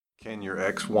Can your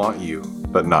ex want you,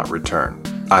 but not return?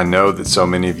 I know that so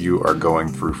many of you are going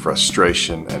through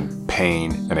frustration and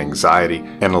pain and anxiety,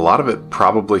 and a lot of it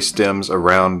probably stems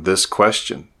around this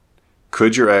question.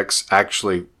 Could your ex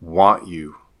actually want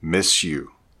you, miss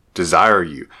you, desire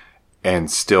you, and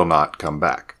still not come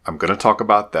back? I'm going to talk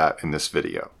about that in this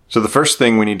video. So the first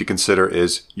thing we need to consider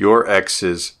is your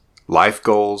ex's life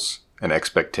goals and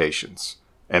expectations.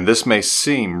 And this may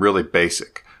seem really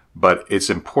basic, but it's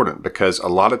important because a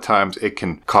lot of times it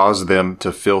can cause them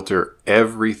to filter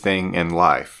everything in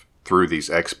life through these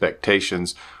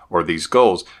expectations or these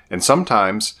goals. And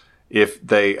sometimes if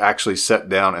they actually sat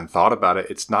down and thought about it,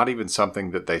 it's not even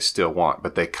something that they still want,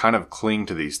 but they kind of cling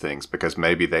to these things because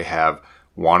maybe they have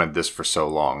wanted this for so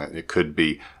long. It could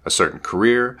be a certain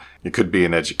career. It could be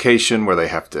an education where they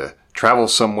have to travel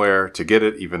somewhere to get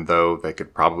it, even though they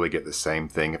could probably get the same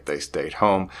thing if they stayed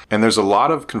home. And there's a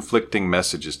lot of conflicting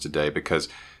messages today because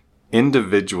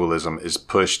individualism is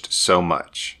pushed so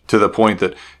much to the point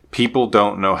that people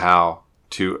don't know how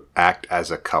to act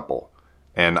as a couple.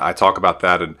 And I talk about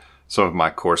that in some of my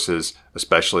courses,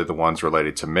 especially the ones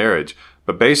related to marriage.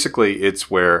 But basically, it's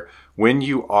where when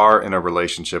you are in a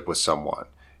relationship with someone,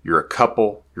 you're a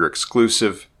couple, you're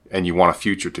exclusive, and you want a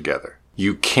future together.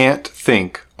 You can't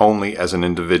think only as an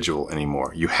individual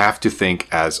anymore. You have to think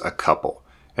as a couple.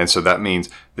 And so that means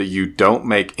that you don't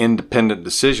make independent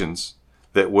decisions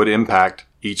that would impact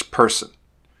each person.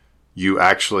 You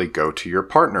actually go to your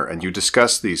partner and you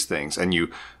discuss these things and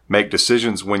you make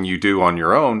decisions. When you do on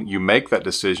your own, you make that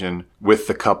decision with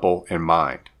the couple in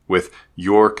mind, with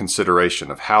your consideration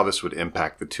of how this would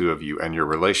impact the two of you and your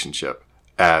relationship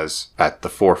as at the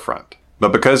forefront.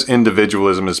 But because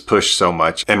individualism is pushed so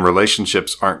much and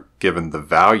relationships aren't given the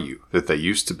value that they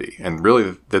used to be and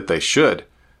really that they should,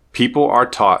 people are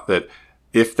taught that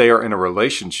if they are in a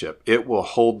relationship, it will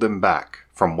hold them back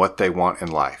from what they want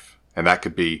in life. And that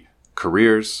could be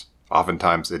careers.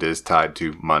 Oftentimes it is tied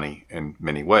to money in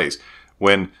many ways.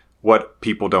 When what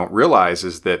people don't realize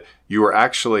is that you are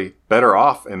actually better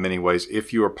off in many ways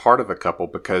if you are part of a couple,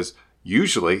 because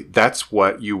usually that's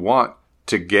what you want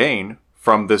to gain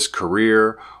from this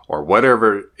career or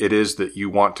whatever it is that you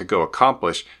want to go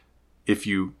accomplish. If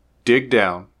you dig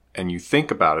down and you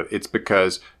think about it, it's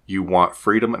because you want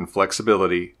freedom and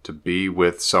flexibility to be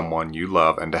with someone you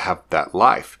love and to have that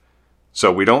life.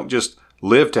 So we don't just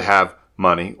live to have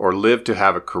money or live to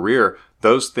have a career.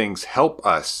 Those things help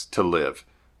us to live.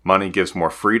 Money gives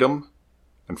more freedom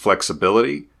and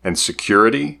flexibility and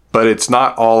security, but it's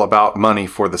not all about money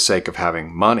for the sake of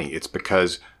having money. It's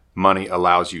because money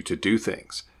allows you to do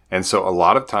things. And so a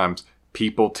lot of times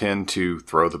people tend to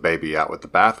throw the baby out with the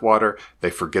bathwater. They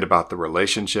forget about the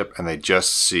relationship and they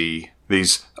just see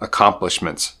these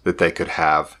accomplishments that they could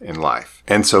have in life.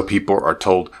 And so people are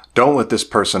told, don't let this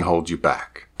person hold you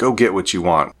back. Go get what you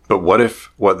want. But what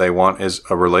if what they want is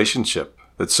a relationship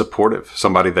that's supportive,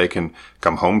 somebody they can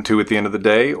come home to at the end of the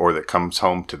day or that comes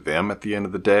home to them at the end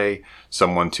of the day,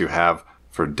 someone to have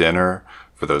for dinner,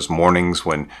 for those mornings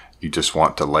when you just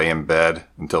want to lay in bed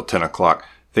until 10 o'clock,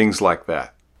 things like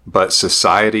that. But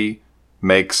society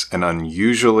makes an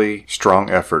unusually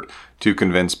strong effort to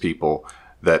convince people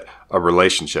that a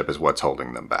relationship is what's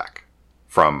holding them back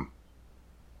from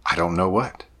I don't know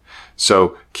what.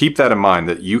 So keep that in mind,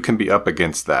 that you can be up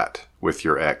against that with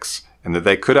your ex and that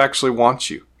they could actually want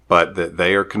you, but that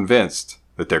they are convinced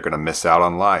that they're going to miss out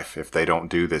on life. If they don't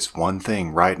do this one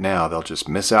thing right now, they'll just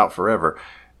miss out forever.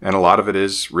 And a lot of it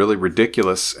is really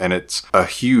ridiculous, and it's a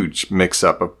huge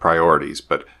mix-up of priorities.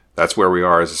 But that's where we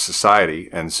are as a society,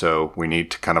 and so we need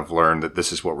to kind of learn that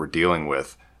this is what we're dealing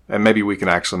with. And maybe we can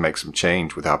actually make some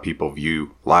change with how people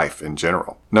view life in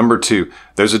general. Number 2,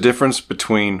 there's a difference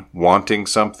between wanting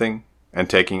something and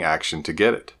taking action to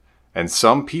get it. And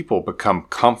some people become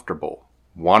comfortable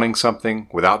wanting something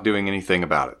without doing anything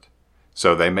about it.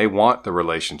 So they may want the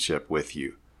relationship with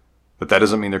you, but that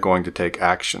doesn't mean they're going to take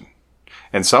action.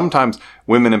 And sometimes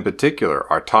women in particular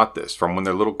are taught this from when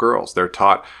they're little girls. They're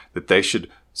taught that they should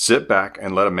sit back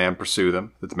and let a man pursue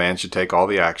them, that the man should take all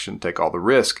the action, take all the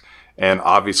risk. And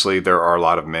obviously there are a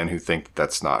lot of men who think that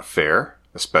that's not fair,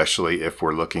 especially if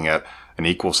we're looking at an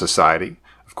equal society.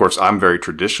 Of course, I'm very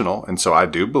traditional, and so I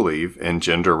do believe in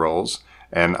gender roles,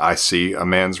 and I see a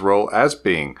man's role as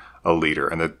being a leader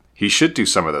and that he should do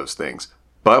some of those things.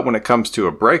 But when it comes to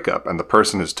a breakup and the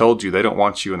person has told you they don't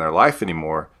want you in their life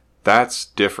anymore, that's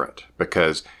different,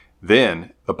 because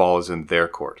then the ball is in their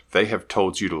court. They have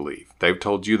told you to leave. They've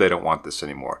told you they don't want this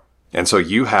anymore. And so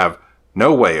you have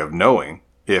no way of knowing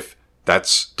if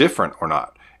that's different or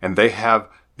not. And they have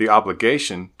the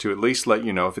obligation to at least let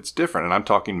you know if it's different. And I'm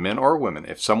talking men or women.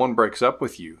 If someone breaks up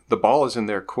with you, the ball is in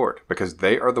their court because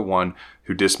they are the one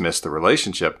who dismissed the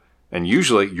relationship. And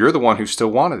usually you're the one who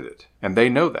still wanted it. And they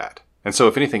know that. And so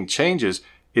if anything changes,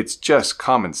 it's just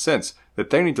common sense that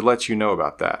they need to let you know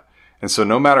about that. And so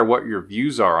no matter what your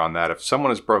views are on that, if someone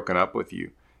has broken up with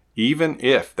you, even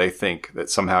if they think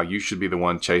that somehow you should be the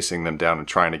one chasing them down and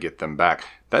trying to get them back,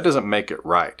 that doesn't make it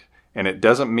right. And it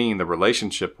doesn't mean the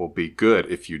relationship will be good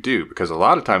if you do, because a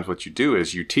lot of times what you do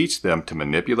is you teach them to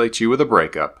manipulate you with a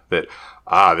breakup, that,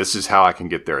 this is how I can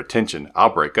get their attention.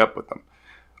 I'll break up with them.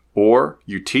 Or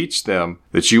you teach them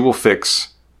that you will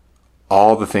fix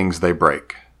all the things they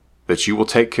break, that you will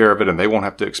take care of it and they won't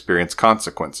have to experience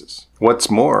consequences. What's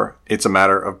more, it's a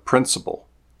matter of principle.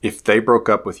 If they broke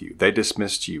up with you, they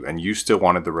dismissed you, and you still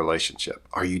wanted the relationship,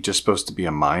 are you just supposed to be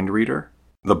a mind reader?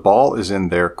 The ball is in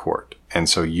their court, and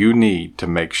so you need to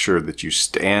make sure that you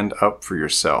stand up for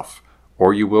yourself,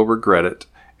 or you will regret it,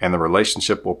 and the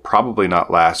relationship will probably not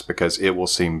last because it will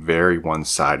seem very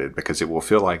one-sided, because it will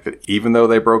feel like that even though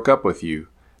they broke up with you,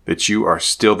 that you are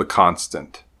still the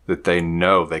constant, that they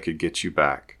know they could get you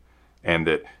back, and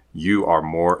that you are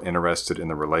more interested in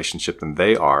the relationship than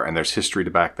they are. And there's history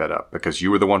to back that up because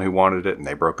you were the one who wanted it and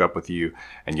they broke up with you.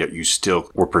 And yet you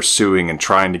still were pursuing and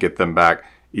trying to get them back,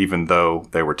 even though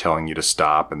they were telling you to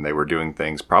stop and they were doing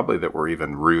things probably that were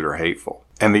even rude or hateful.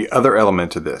 And the other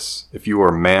element to this, if you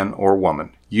are man or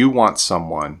woman, you want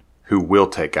someone who will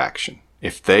take action.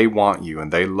 If they want you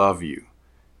and they love you,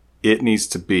 it needs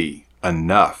to be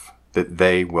enough that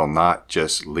they will not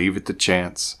just leave it to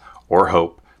chance or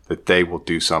hope, that they will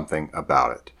do something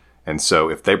about it. And so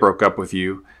if they broke up with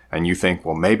you and you think,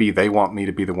 well, maybe they want me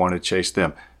to be the one to chase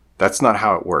them, that's not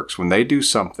how it works. When they do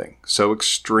something so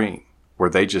extreme where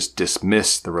they just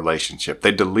dismiss the relationship,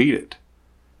 they delete it,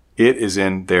 it is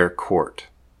in their court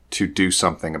to do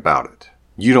something about it.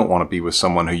 You don't want to be with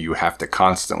someone who you have to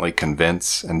constantly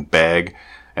convince and beg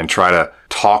and try to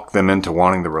talk them into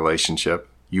wanting the relationship.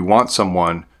 You want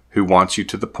someone who wants you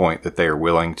to the point that they are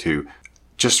willing to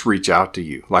just reach out to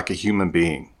you like a human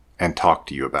being and talk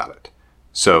to you about it.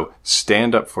 So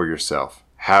stand up for yourself.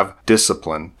 Have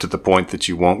discipline to the point that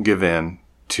you won't give in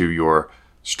to your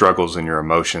struggles and your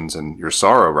emotions and your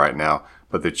sorrow right now,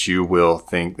 but that you will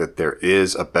think that there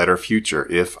is a better future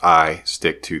if I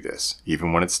stick to this,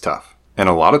 even when it's tough. And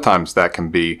a lot of times that can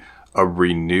be a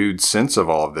renewed sense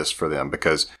of all of this for them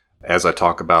because, as I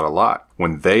talk about a lot,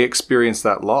 when they experience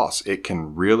that loss, it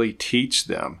can really teach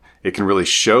them. It can really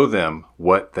show them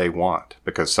what they want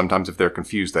because sometimes if they're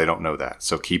confused, they don't know that.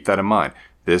 So keep that in mind.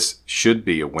 This should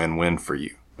be a win-win for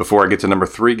you. Before I get to number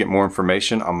 3, get more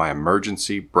information on my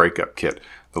emergency breakup kit.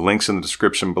 The link's in the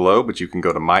description below, but you can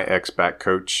go to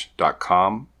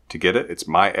myexbackcoach.com to get it. It's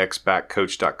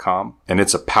myexbackcoach.com, and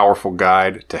it's a powerful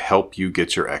guide to help you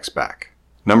get your ex back.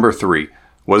 Number 3,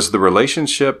 was the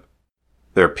relationship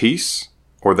their peace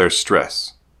or their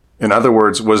stress? In other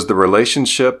words, was the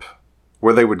relationship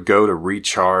where they would go to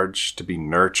recharge, to be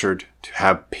nurtured, to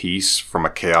have peace from a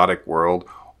chaotic world?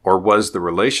 Or was the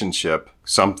relationship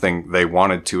something they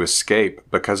wanted to escape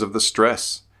because of the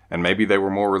stress? And maybe they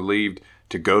were more relieved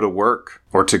to go to work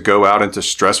or to go out into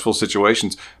stressful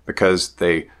situations because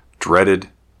they dreaded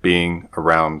being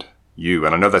around you.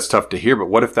 And I know that's tough to hear, but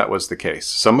what if that was the case?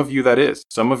 Some of you that is.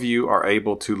 Some of you are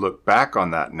able to look back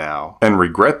on that now and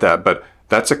regret that, but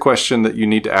that's a question that you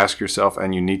need to ask yourself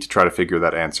and you need to try to figure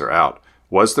that answer out.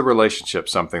 Was the relationship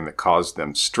something that caused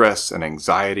them stress and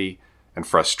anxiety and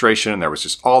frustration? And there was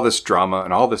just all this drama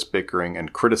and all this bickering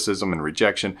and criticism and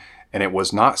rejection. And it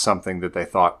was not something that they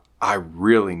thought, I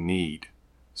really need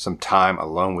some time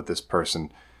alone with this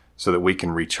person so that we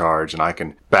can recharge and I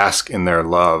can bask in their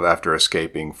love after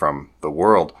escaping from the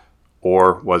world?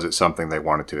 Or was it something they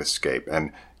wanted to escape?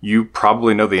 And you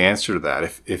probably know the answer to that.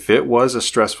 If it was a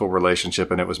stressful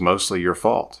relationship and it was mostly your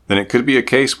fault, then it could be a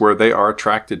case where they are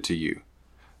attracted to you,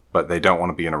 but they don't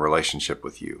want to be in a relationship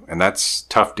with you. And that's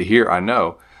tough to hear, I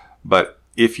know. But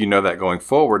if you know that going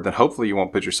forward, then hopefully you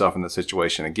won't put yourself in that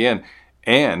situation again.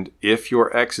 And if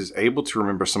your ex is able to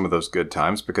remember some of those good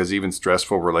times, because even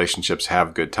stressful relationships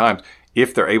have good times,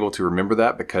 if they're able to remember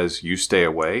that because you stay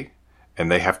away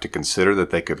and they have to consider that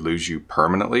they could lose you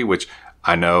permanently, which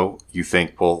I know you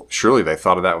think, well, surely they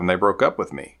thought of that when they broke up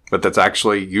with me. But that's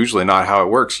actually usually not how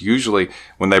it works. Usually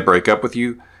when they break up with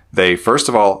you, they, first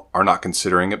of all, are not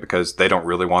considering it because they don't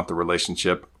really want the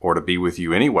relationship or to be with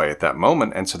you anyway at that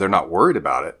moment. And so they're not worried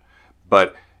about it.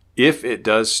 But if it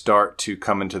does start to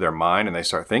come into their mind and they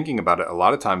start thinking about it, a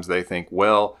lot of times they think,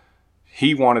 well,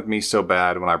 he wanted me so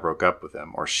bad when I broke up with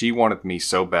him, or she wanted me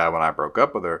so bad when I broke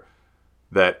up with her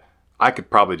that I could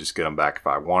probably just get them back if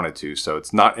I wanted to. So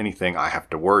it's not anything I have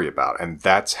to worry about. And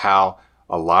that's how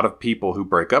a lot of people who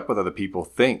break up with other people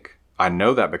think. I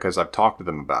know that because I've talked to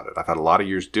them about it. I've had a lot of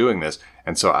years doing this.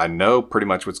 And so I know pretty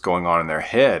much what's going on in their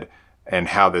head and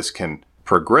how this can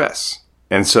progress.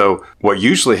 And so what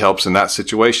usually helps in that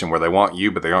situation where they want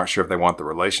you, but they aren't sure if they want the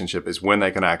relationship, is when they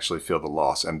can actually feel the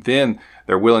loss. And then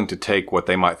they're willing to take what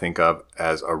they might think of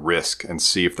as a risk and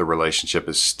see if the relationship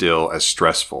is still as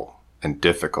stressful and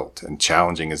difficult and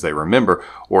challenging as they remember,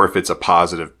 or if it's a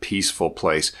positive, peaceful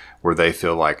place where they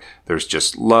feel like there's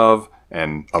just love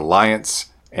and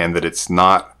alliance, and that it's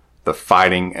not the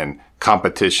fighting and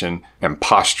competition and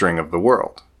posturing of the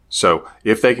world. So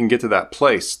if they can get to that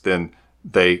place, then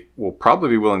they will probably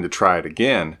be willing to try it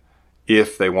again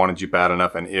if they wanted you bad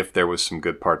enough and if there was some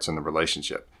good parts in the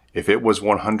relationship. If it was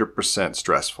 100%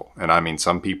 stressful, and I mean,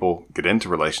 some people get into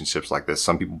relationships like this,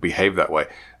 some people behave that way,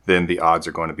 then the odds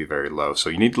are going to be very low. So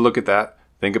you need to look at that,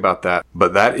 think about that.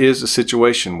 But that is a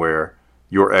situation where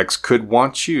your ex could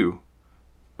want you,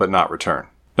 but not return.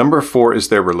 Number 4 is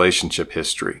their relationship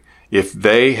history. If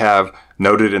they have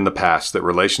noted in the past that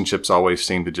relationships always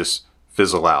seem to just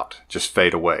fizzle out, just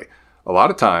fade away, a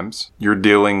lot of times you're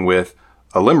dealing with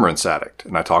a limerence addict.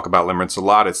 And I talk about limerence a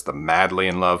lot. It's the madly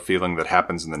in love feeling that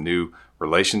happens in the new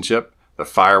relationship, the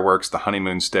fireworks, the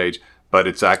honeymoon stage, but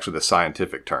it's actually the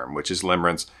scientific term, which is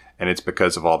limerence. And it's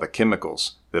because of all the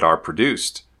chemicals that are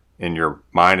produced in your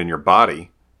mind and your body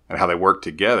and how they work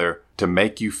together to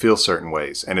make you feel certain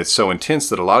ways. And it's so intense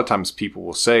that a lot of times people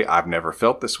will say, I've never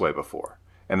felt this way before.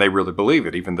 And they really believe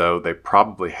it, even though they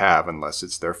probably have, unless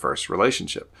it's their first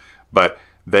relationship. But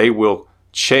they will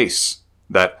chase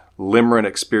that limerent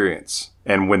experience.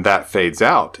 And when that fades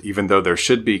out, even though there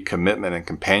should be commitment and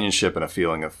companionship and a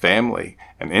feeling of family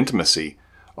and intimacy,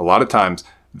 a lot of times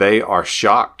they are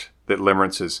shocked that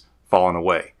limerence has fallen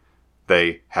away.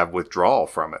 They have withdrawal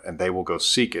from it and they will go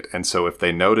seek it. And so if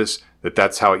they notice that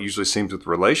that's how it usually seems with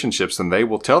relationships, then they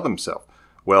will tell themselves,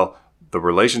 well, the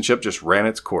relationship just ran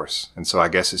its course. And so I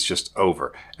guess it's just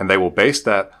over. And they will base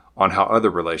that on how other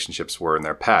relationships were in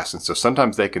their past. And so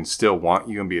sometimes they can still want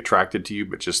you and be attracted to you,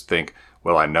 but just think,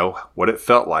 well, I know what it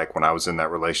felt like when I was in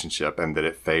that relationship and that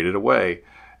it faded away.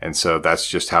 And so that's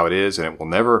just how it is, and it will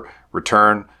never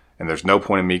return. And there's no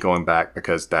point in me going back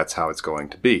because that's how it's going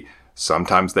to be.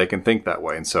 Sometimes they can think that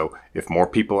way. And so if more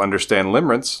people understand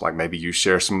limerence, like maybe you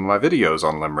share some of my videos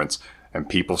on limerence, and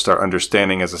people start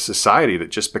understanding as a society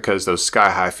that just because those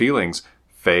sky-high feelings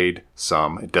fade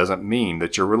some, it doesn't mean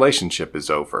that your relationship is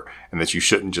over and that you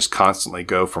shouldn't just constantly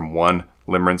go from one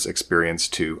limerence experience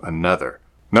to another.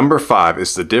 Number 5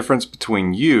 is the difference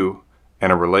between you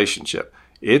and a relationship.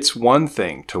 It's one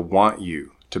thing to want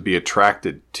you, to be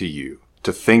attracted to you,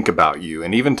 to think about you,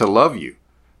 and even to love you.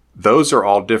 Those are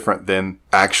all different than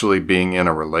actually being in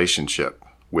a relationship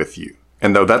with you.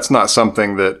 And though that's not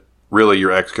something that really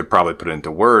your ex could probably put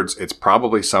into words, it's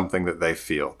probably something that they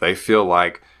feel. They feel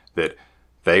like that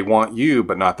they want you,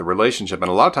 but not the relationship. And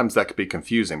a lot of times that could be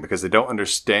confusing because they don't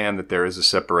understand that there is a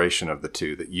separation of the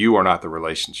two, that you are not the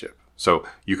relationship. So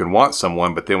you can want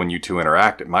someone, but then when you two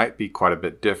interact, it might be quite a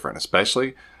bit different,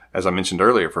 especially, as I mentioned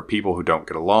earlier, for people who don't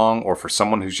get along or for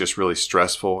someone who's just really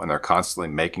stressful and they're constantly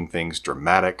making things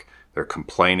dramatic. They're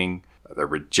complaining, they're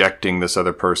rejecting this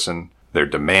other person, they're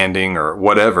demanding or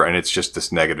whatever, and it's just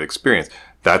this negative experience.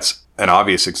 That's an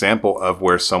obvious example of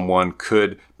where someone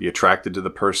could be attracted to the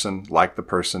person, like the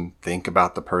person, think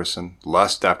about the person,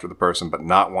 lust after the person, but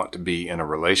not want to be in a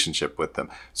relationship with them.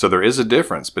 So there is a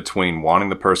difference between wanting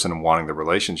the person and wanting the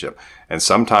relationship. And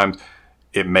sometimes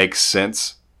it makes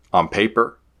sense on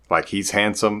paper, like he's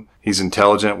handsome, he's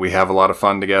intelligent, we have a lot of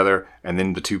fun together, and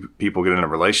then the two people get in a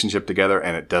relationship together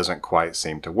and it doesn't quite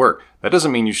seem to work. That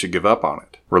doesn't mean you should give up on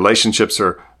it. Relationships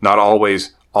are not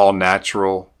always all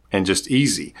natural and just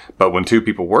easy, but when two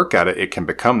people work at it, it can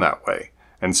become that way.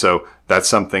 And so that's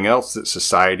something else that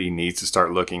society needs to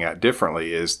start looking at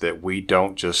differently, is that we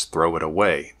don't just throw it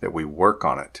away, that we work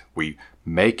on it. We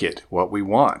make it what we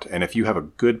want. And if you have a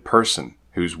good person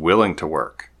who's willing to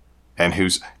work and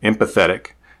who's empathetic,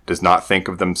 does not think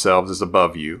of themselves as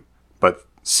above you, but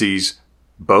sees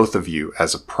both of you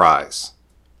as a prize,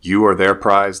 you are their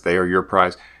prize, they are your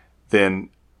prize, then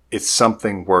it's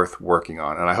something worth working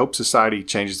on. And I hope society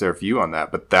changes their view on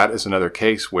that. But that is another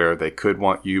case where they could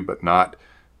want you but not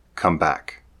come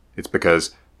back. It's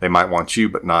because they might want you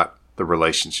but not the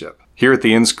relationship. Here at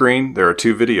the end screen, there are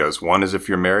 2 videos. One is if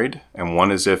you're married, and one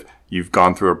is if you've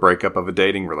gone through a breakup of a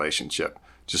dating relationship.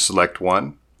 Just select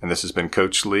one. And this has been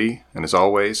Coach Lee. And as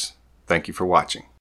always, thank you for watching.